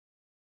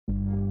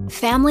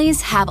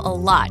Families have a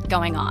lot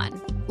going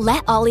on.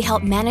 Let Ollie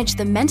help manage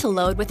the mental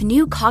load with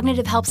new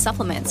cognitive help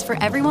supplements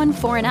for everyone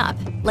 4 and up,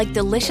 like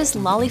delicious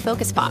Lolly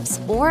Focus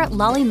Pops or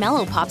Lolly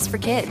Mellow Pops for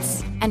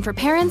kids. And for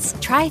parents,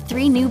 try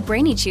 3 new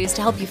Brainy Chews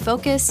to help you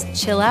focus,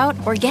 chill out,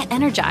 or get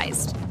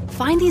energized.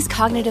 Find these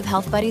cognitive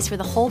health buddies for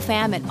the whole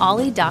fam at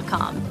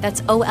ollie.com.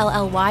 That's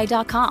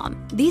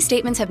OLLY.com. These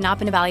statements have not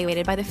been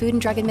evaluated by the Food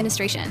and Drug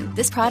Administration.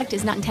 This product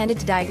is not intended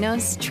to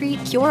diagnose,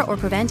 treat, cure, or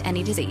prevent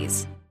any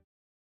disease.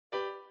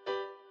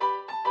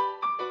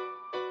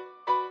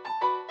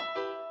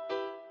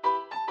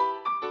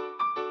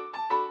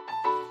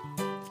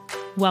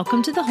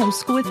 Welcome to the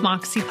Homeschool with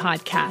Moxie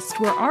podcast,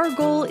 where our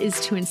goal is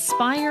to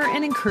inspire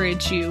and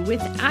encourage you with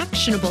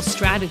actionable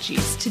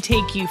strategies to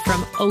take you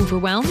from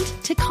overwhelmed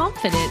to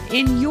confident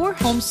in your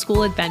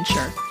homeschool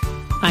adventure.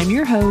 I'm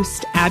your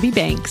host, Abby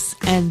Banks,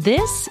 and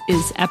this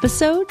is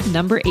episode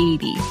number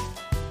 80.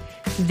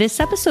 This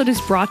episode is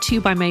brought to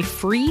you by my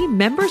free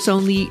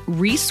members-only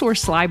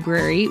resource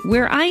library,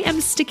 where I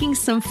am sticking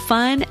some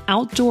fun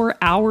outdoor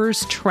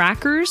hours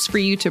trackers for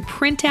you to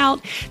print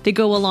out. They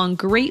go along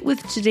great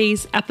with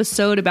today's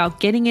episode about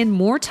getting in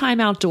more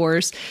time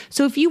outdoors.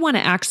 So if you want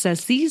to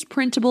access these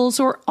printables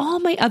or all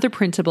my other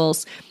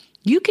printables,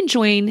 you can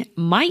join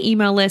my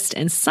email list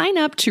and sign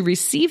up to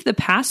receive the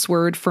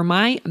password for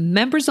my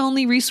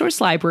members-only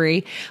resource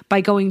library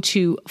by going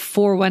to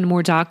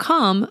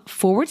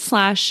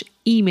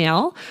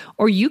 4onemore.com/email,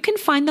 or you can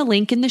find the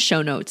link in the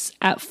show notes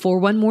at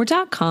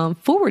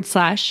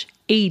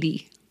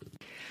 4onemore.com/80.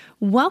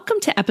 Welcome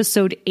to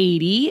episode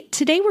 80.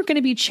 Today we're going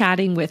to be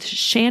chatting with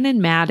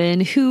Shannon Madden,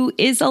 who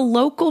is a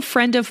local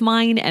friend of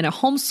mine and a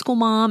homeschool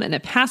mom and a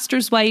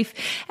pastor's wife,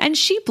 and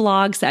she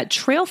blogs at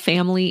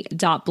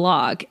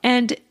trailfamily.blog.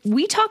 And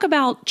we talk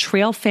about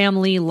trail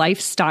family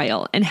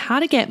lifestyle and how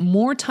to get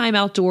more time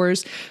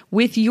outdoors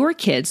with your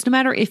kids, no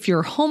matter if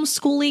you're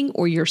homeschooling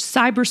or you're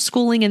cyber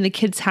schooling and the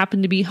kids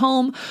happen to be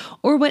home,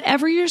 or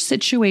whatever your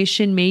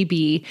situation may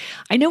be.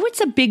 I know it's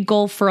a big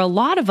goal for a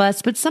lot of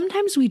us, but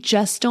sometimes we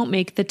just don't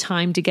make the time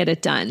to get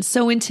it done.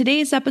 So in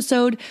today's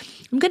episode,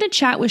 I'm going to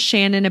chat with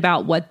Shannon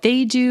about what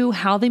they do,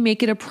 how they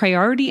make it a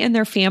priority in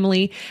their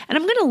family, and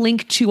I'm going to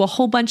link to a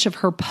whole bunch of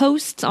her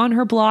posts on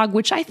her blog,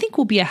 which I think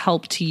will be a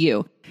help to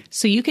you.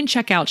 So you can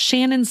check out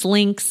Shannon's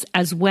links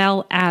as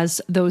well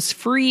as those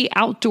free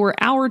outdoor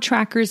hour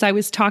trackers I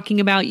was talking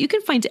about. You can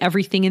find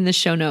everything in the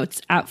show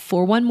notes at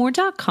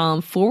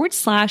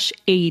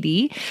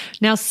 4onemore.com/80.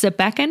 Now sit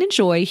back and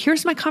enjoy.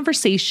 Here's my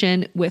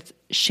conversation with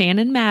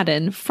Shannon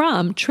Madden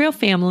from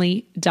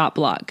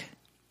trailfamily.blog.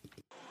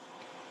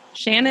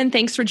 Shannon,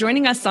 thanks for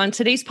joining us on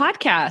today's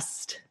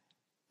podcast.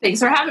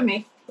 Thanks for having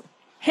me.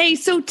 Hey,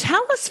 so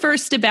tell us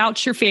first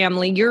about your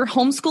family, your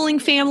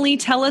homeschooling family.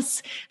 Tell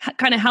us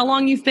kind of how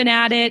long you've been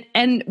at it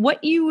and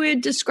what you would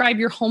describe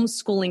your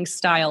homeschooling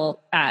style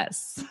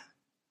as.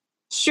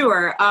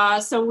 Sure.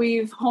 So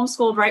we've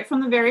homeschooled right from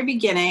the very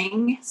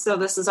beginning. So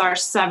this is our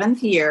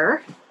 7th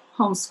year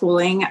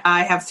homeschooling.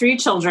 I have 3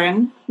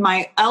 children.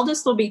 My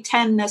eldest will be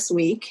 10 this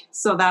week.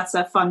 So that's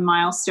a fun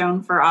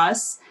milestone for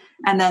us.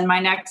 And then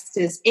my next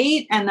is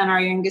 8, and then our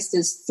youngest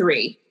is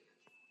 3.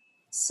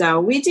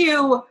 So we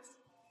do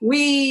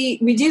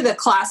the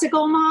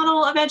classical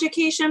model of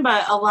education,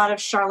 but a lot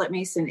of Charlotte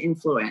Mason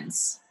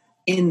influence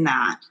in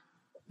that.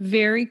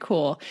 Very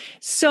cool.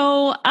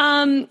 So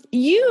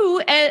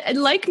you,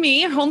 like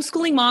me,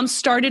 homeschooling mom,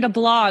 started a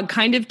blog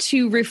kind of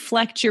to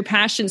reflect your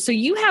passion. So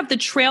you have the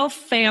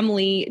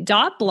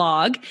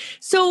trailfamily.blog.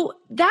 So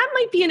that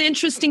might be an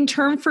interesting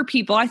term for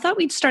people. I thought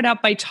we'd start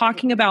out by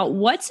talking about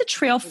what's a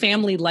trail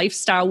family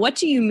lifestyle. What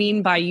do you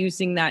mean by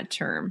using that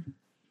term?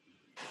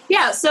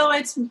 Yeah, so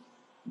it's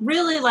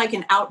really like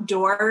an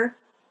outdoor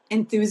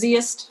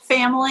enthusiast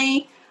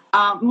family.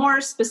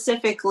 More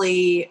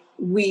specifically,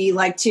 we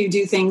like to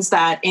do things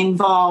that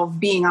involve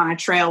being on a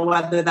trail,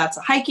 whether that's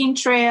a hiking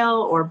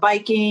trail or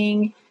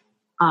biking.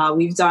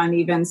 We've done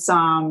even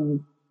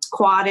some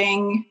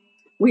quadding.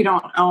 We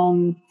don't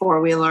own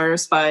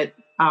 4-wheelers, but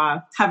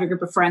have a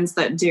group of friends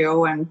that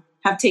do and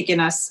have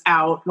taken us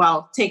out.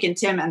 Well, taken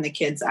Tim and the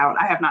kids out.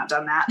 I have not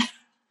done that.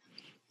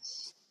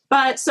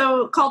 But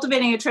so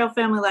cultivating a trail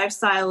family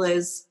lifestyle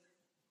is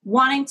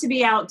wanting to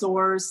be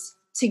outdoors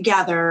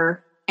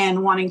together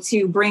and wanting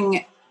to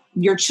bring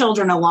your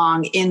children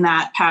along in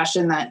that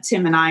passion that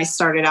Tim and I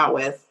started out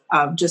with,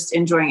 of just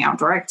enjoying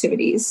outdoor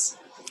activities.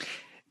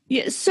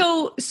 Yeah.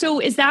 So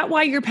is that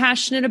why you're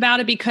passionate about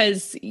it?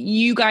 Because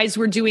you guys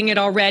were doing it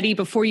already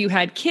before you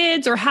had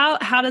kids, or how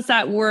does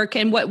that work?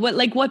 And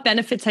what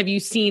benefits have you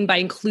seen by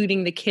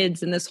including the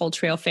kids in this whole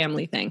trail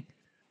family thing?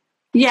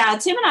 Yeah,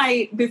 Tim and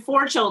I,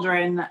 before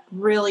children,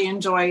 really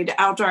enjoyed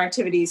outdoor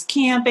activities,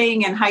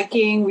 camping and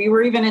hiking. We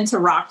were even into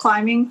rock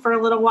climbing for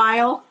a little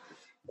while.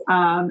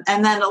 And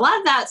then a lot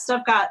of that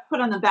stuff got put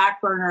on the back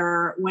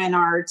burner when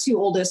our 2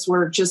 oldest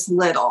were just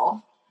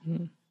little.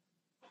 Mm-hmm.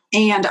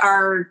 And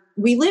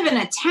we live in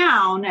a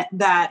town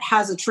that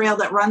has a trail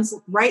that runs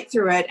right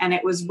through it, and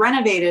it was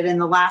renovated in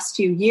the last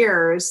few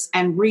years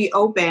and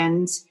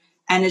reopened.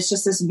 And it's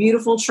just this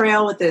beautiful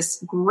trail with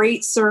this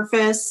great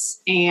surface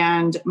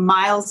and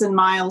miles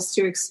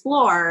to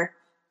explore.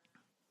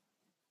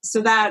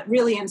 So that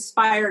really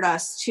inspired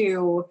us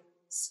to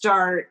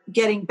start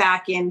getting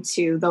back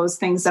into those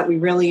things that we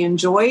really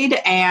enjoyed.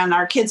 And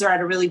our kids are at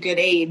a really good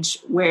age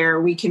where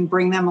we can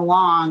bring them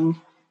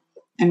along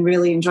and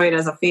really enjoy it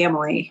as a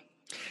family.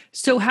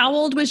 So how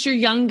old was your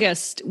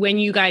youngest when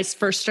you guys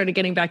first started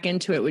getting back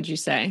into it, would you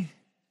say?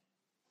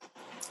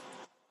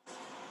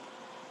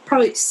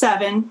 Probably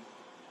 7.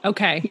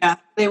 Okay. Yeah,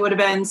 they would have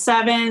been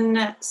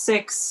 7,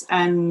 6,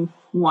 and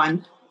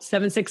 1.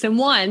 7, 6, and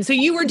 1. So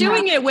you were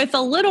doing it with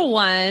a little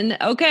one.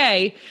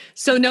 Okay.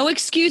 So no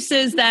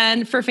excuses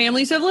then for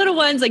families who have little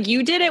ones. Like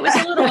you did it with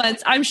the little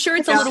ones. I'm sure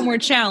it's a little more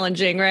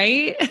challenging,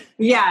 right?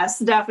 Yes,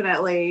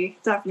 definitely.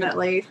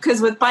 Definitely.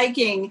 Because with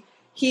biking,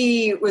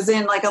 he was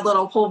in like a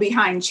little pull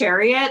behind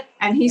chariot,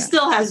 and he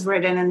still has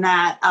ridden in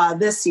that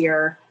this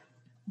year.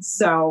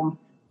 So,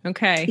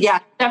 okay. Yeah,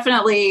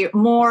 definitely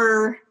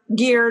more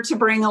gear to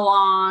bring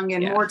along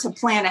and more to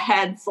plan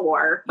ahead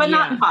for, but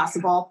not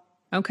impossible.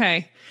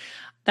 Okay.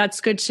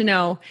 That's good to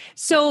know.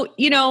 So,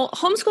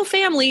 homeschool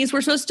families,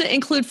 we're supposed to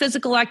include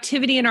physical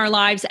activity in our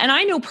lives. And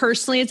I know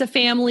personally as a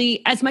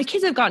family, as my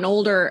kids have gotten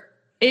older,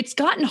 it's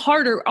gotten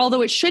harder,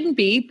 although it shouldn't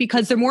be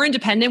because they're more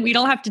independent. We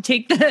don't have to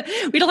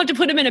we don't have to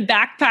put them in a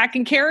backpack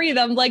and carry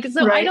them.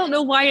 Right. I don't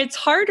know why it's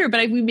harder,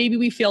 but maybe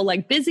we feel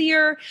like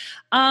busier.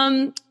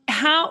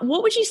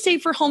 What would you say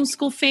for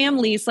homeschool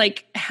families?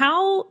 Like,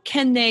 how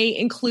can they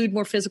include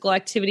more physical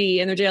activity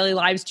in their daily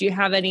lives? Do you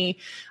have any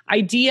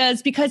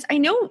ideas? Because I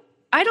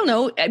don't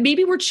know,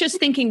 maybe we're just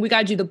thinking we got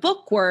to do the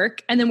book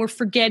work and then we're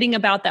forgetting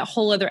about that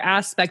whole other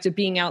aspect of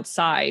being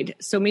outside.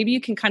 So maybe you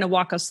can kind of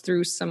walk us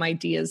through some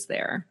ideas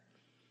there.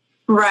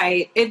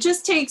 Right. It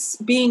just takes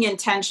being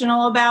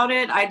intentional about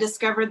it. I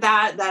discovered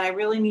that I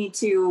really need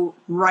to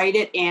write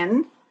it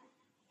in,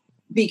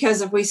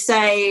 because if we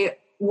say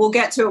we'll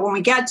get to it when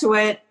we get to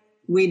it,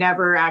 we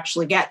never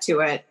actually get to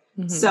it.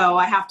 Mm-hmm. So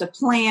I have to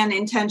plan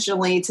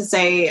intentionally to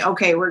say,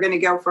 okay, we're going to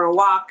go for a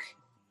walk,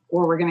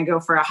 or we're going to go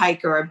for a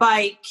hike or a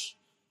bike,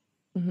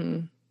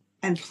 and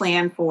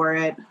plan for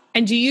it.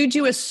 And do you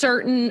do a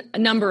certain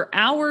number of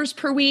hours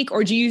per week,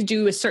 or do you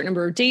do a certain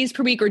number of days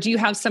per week, or do you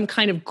have some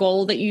kind of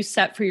goal that you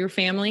set for your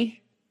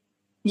family?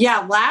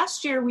 Yeah,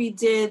 last year we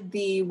did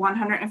the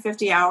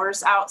 150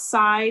 hours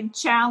outside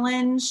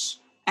challenge,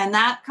 and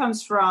that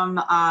comes from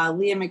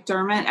Leah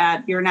McDermott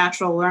at Your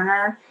Natural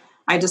Learner.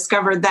 I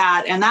discovered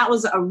that, and that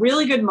was a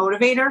really good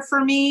motivator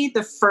for me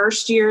the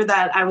first year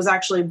that I was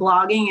actually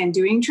blogging and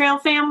doing Trail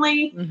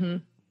Family. Mm-hmm.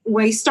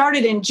 We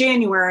started in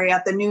January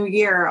at the new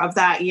year of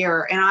that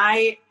year, and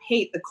I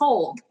hate the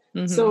cold.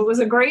 Mm-hmm. So it was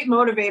a great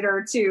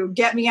motivator to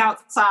get me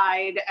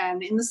outside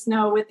and in the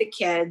snow with the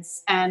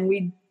kids. And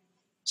we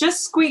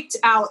just squeaked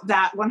out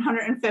that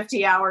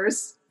 150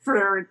 hours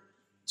for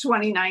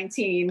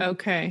 2019.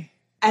 Okay.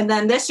 And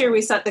then this year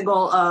we set the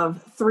goal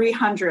of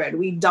 300.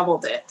 We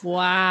doubled it.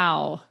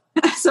 Wow.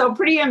 So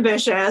pretty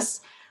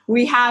ambitious.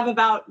 We have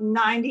about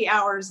 90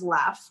 hours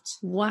left.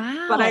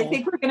 Wow. But I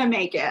think we're going to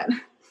make it.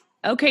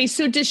 Okay.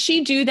 So does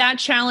she do that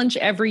challenge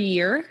every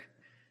year?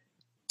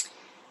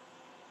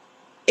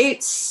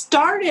 It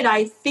started,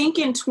 I think,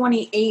 in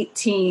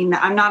 2018.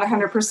 I'm not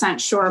 100%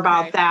 sure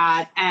about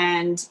that.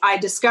 And I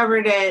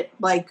discovered it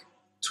like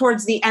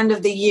towards the end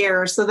of the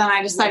year. So then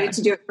I decided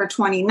to do it for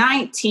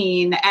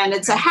 2019. And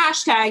it's a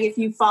hashtag. If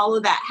you follow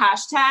that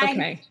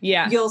hashtag,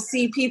 you'll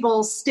see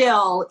people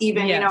still,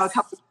 even, a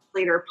couple of years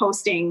later,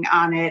 posting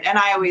on it. And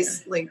I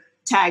always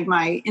tag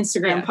my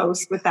Instagram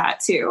post with that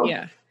too.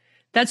 Yeah.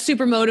 That's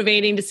super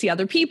motivating to see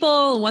other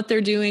people and what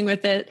they're doing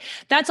with it.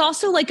 That's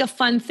also like a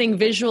fun thing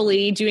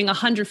visually, doing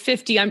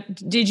 150.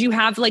 Did you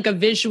have like a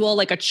visual,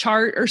 like a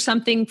chart or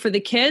something for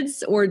the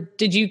kids, or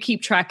did you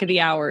keep track of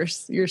the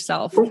hours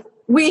yourself?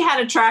 We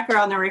had a tracker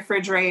on the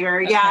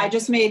refrigerator. Okay. Yeah, I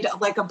just made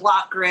like a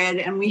block grid,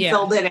 and we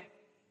filled it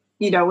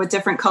in, with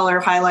different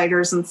color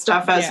highlighters and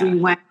stuff as we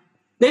went.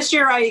 This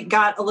year I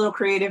got a little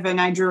creative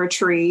and I drew a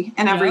tree,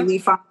 and every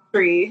leaf on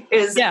tree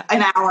is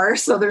an hour,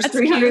 so there's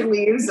 300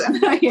 leaves.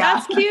 And,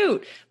 That's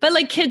cute. But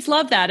like kids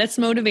love that. It's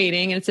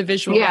motivating and it's a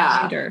visual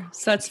reminder.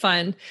 So that's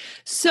fun.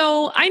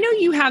 So I know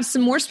you have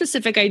some more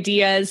specific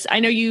ideas. I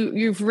know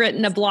you've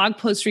written a blog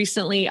post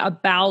recently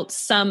about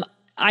some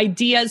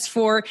ideas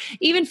for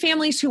even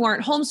families who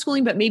aren't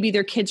homeschooling, but maybe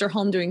their kids are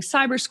home doing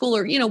cyber school,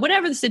 or,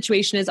 whatever the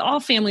situation is.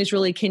 All families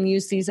really can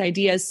use these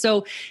ideas.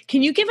 So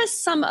can you give us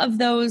some of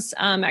those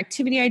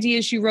activity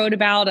ideas you wrote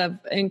about of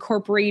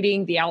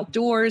incorporating the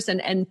outdoors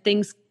and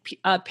things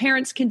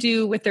parents can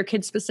do with their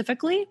kids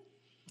specifically?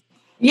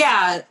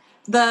 Yeah,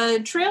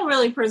 the trail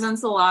really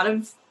presents a lot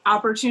of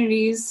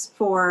opportunities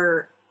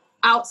for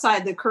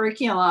outside the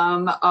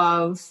curriculum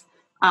of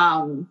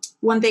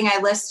one thing I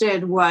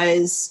listed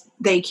was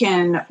they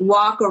can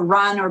walk or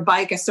run or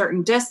bike a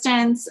certain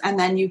distance, and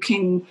then you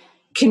can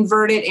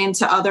convert it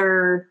into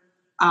other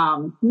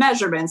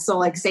measurements. So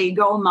like say you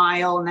go a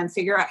mile and then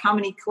figure out how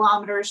many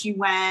kilometers you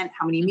went,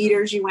 how many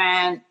meters you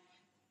went,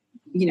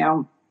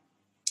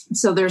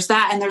 so there's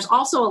that. And there's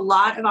also a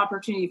lot of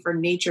opportunity for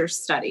nature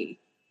study.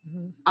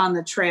 on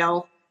the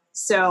trail.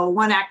 So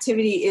one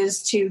activity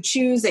is to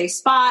choose a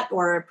spot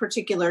or a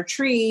particular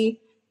tree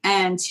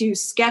and to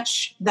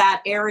sketch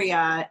that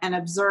area and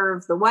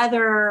observe the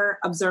weather,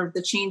 observe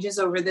the changes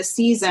over the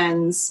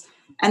seasons.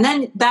 And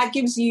then that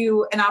gives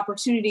you an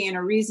opportunity and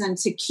a reason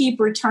to keep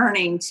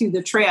returning to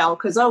the trail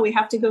because, we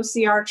have to go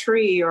see our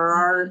tree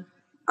or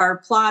our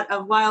plot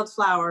of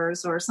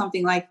wildflowers or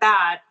something like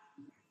that.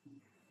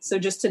 So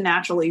just to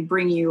naturally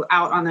bring you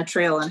out on the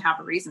trail and have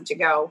a reason to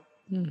go.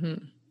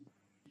 Mm-hmm.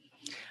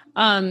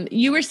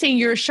 You were saying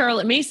you're a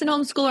Charlotte Mason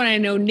homeschooler, and I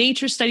know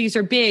nature studies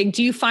are big.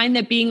 Do you find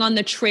that being on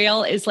the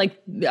trail is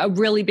like a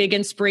really big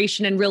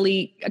inspiration and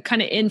really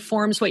kind of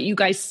informs what you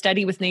guys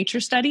study with nature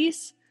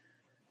studies?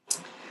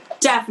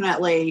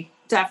 Definitely.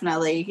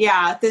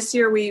 Yeah. This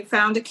year we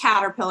found a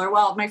caterpillar.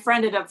 Well, my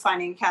friend ended up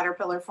finding a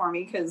caterpillar for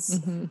me because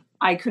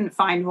I couldn't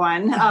find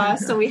one.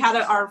 So we had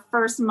our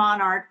first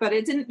monarch, but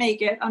it didn't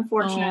make it,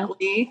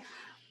 unfortunately.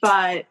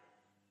 But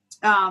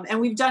and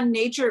we've done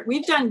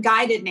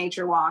guided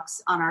nature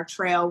walks on our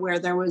trail where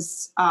there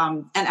was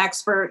an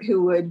expert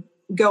who would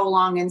go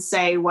along and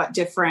say what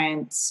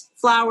different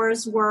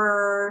flowers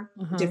were,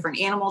 different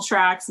animal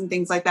tracks and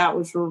things like that,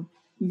 which were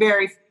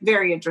very,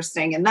 very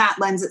interesting. And that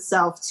lends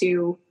itself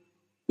to,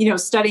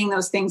 studying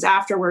those things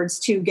afterwards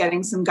to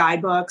getting some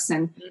guidebooks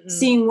and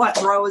seeing what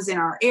grows in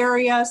our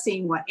area,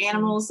 seeing what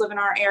animals live in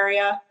our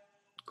area.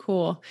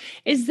 Cool.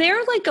 Is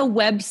there like a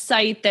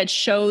website that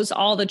shows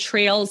all the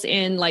trails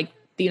in like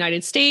the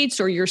United States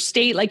or your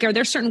state? Like, are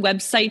there certain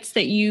websites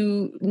that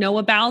you know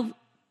about?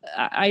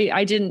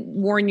 I didn't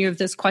warn you of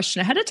this question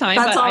ahead of time.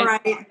 That's but all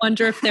right. I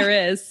wonder if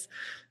there is.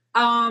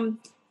 Let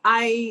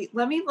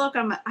me look.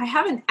 I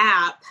have an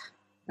app.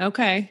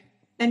 Okay.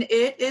 And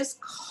it is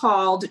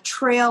called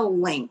Trail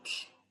Link.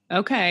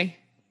 Okay.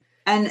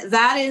 And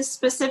that is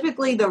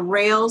specifically the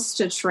Rails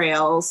to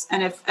Trails.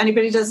 And if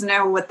anybody doesn't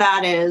know what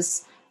that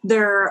is,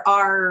 there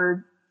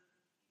are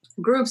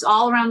groups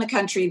all around the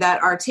country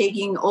that are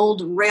taking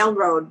old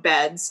railroad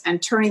beds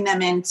and turning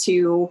them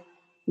into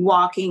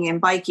walking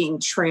and biking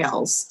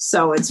trails.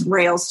 So it's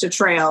Rails to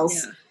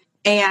Trails. Yeah.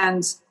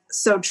 And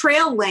so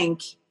Trail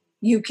Link,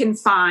 you can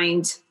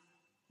find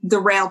the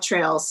rail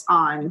trails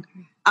on.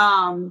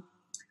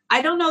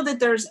 I don't know that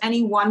there's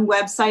any one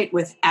website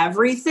with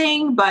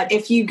everything, but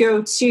if you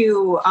go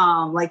to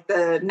like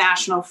the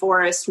National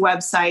Forest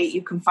website,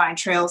 you can find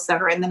trails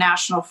that are in the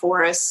national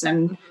forests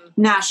and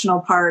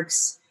national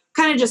parks.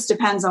 Kind of just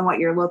depends on what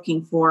you're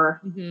looking for.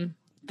 Mm-hmm.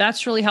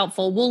 That's really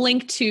helpful. We'll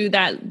link to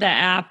the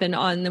app and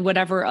on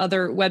whatever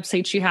other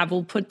websites you have.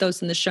 We'll put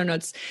those in the show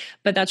notes,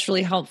 but that's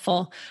really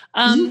helpful.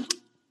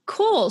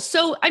 Cool.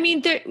 So, I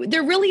mean,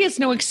 there really is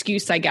no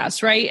excuse, I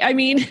guess, right? I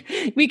mean,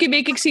 we can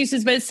make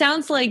excuses, but it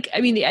sounds like,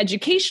 the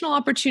educational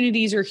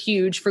opportunities are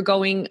huge for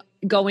going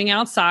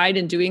outside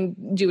and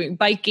doing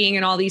biking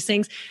and all these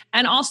things.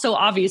 And also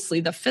obviously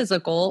the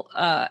physical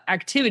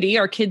activity,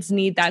 our kids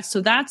need that.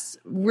 So that's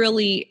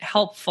really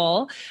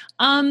helpful.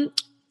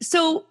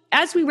 So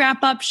as we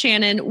wrap up,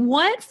 Shannon,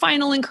 what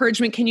final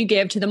encouragement can you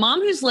give to the mom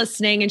who's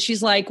listening and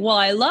she's like, well,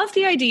 I love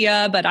the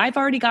idea, but I've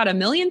already got a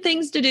million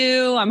things to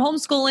do. I'm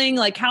homeschooling.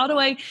 Like, how do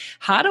I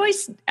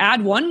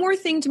add one more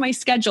thing to my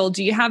schedule?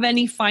 Do you have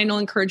any final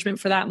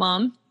encouragement for that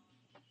mom?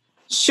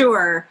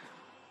 Sure.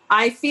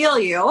 I feel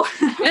you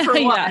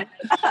for one.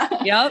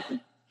 Yep.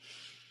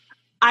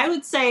 I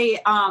would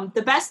say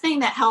the best thing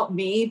that helped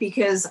me,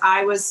 because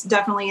I was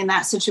definitely in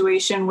that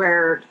situation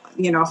where,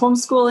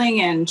 homeschooling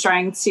and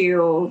trying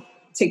to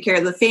take care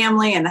of the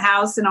family and the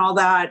house and all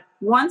that.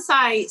 Once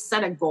I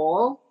set a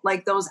goal,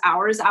 like those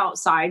hours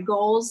outside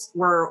goals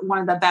were one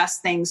of the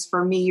best things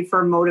for me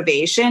for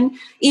motivation.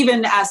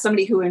 Even as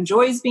somebody who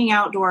enjoys being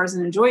outdoors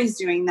and enjoys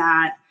doing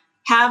that,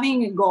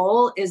 having a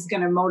goal is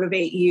going to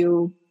motivate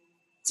you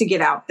to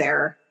get out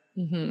there.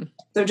 Mm-hmm.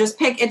 So just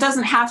pick, it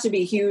doesn't have to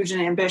be huge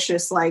and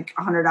ambitious, like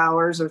 100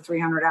 hours or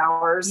 300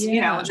 hours,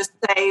 just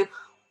say,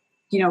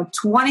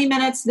 20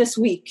 minutes this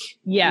week.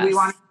 Yes. We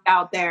want to get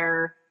out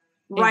there,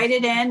 write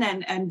it in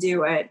and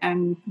do it.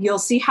 And you'll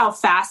see how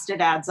fast it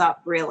adds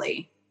up,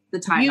 really, the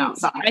time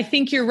outside. I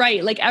think you're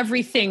right. Like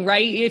everything,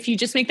 right? If you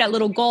just make that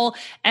little goal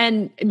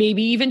and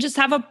maybe even just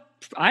have a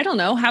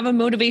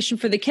motivation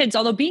for the kids,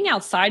 although being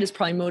outside is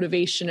probably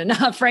motivation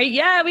enough, right?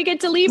 Yeah, we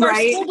get to leave our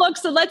school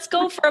books, so let's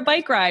go for a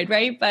bike ride,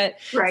 right? But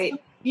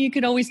you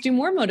could always do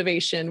more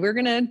motivation. We're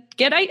going to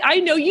get, I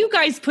know you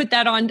guys put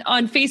that on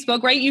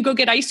Facebook, right? You go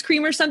get ice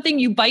cream or something,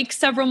 you bike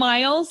several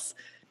miles.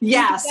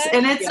 Yes.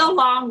 And it's a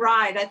long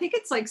ride. I think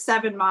it's like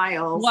 7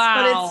 miles.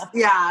 Wow.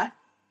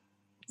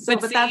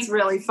 But that's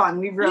really fun.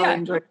 We really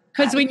enjoyed it.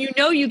 Because when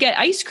you get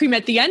ice cream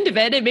at the end of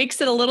it, it makes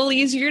it a little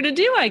easier to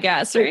do, I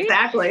guess, right?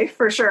 Exactly,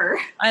 for sure.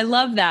 I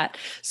love that.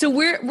 So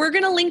we're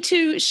going to link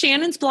to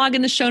Shannon's blog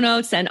in the show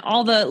notes and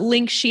all the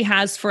links she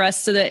has for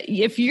us so that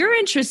if you're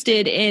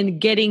interested in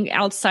getting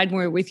outside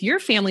more with your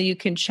family, you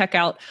can check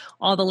out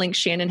all the links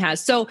Shannon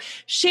has. So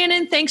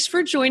Shannon, thanks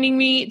for joining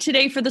me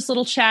today for this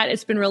little chat.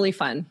 It's been really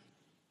fun.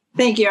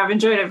 Thank you. I've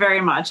enjoyed it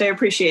very much. I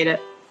appreciate it.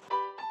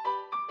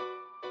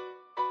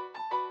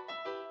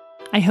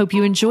 I hope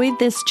you enjoyed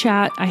this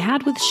chat I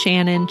had with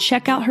Shannon.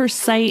 Check out her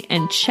site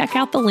and check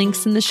out the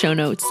links in the show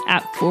notes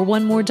at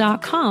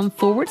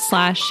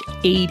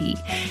 4onemore.com/80.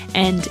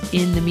 And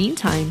in the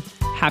meantime,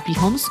 happy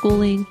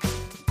homeschooling.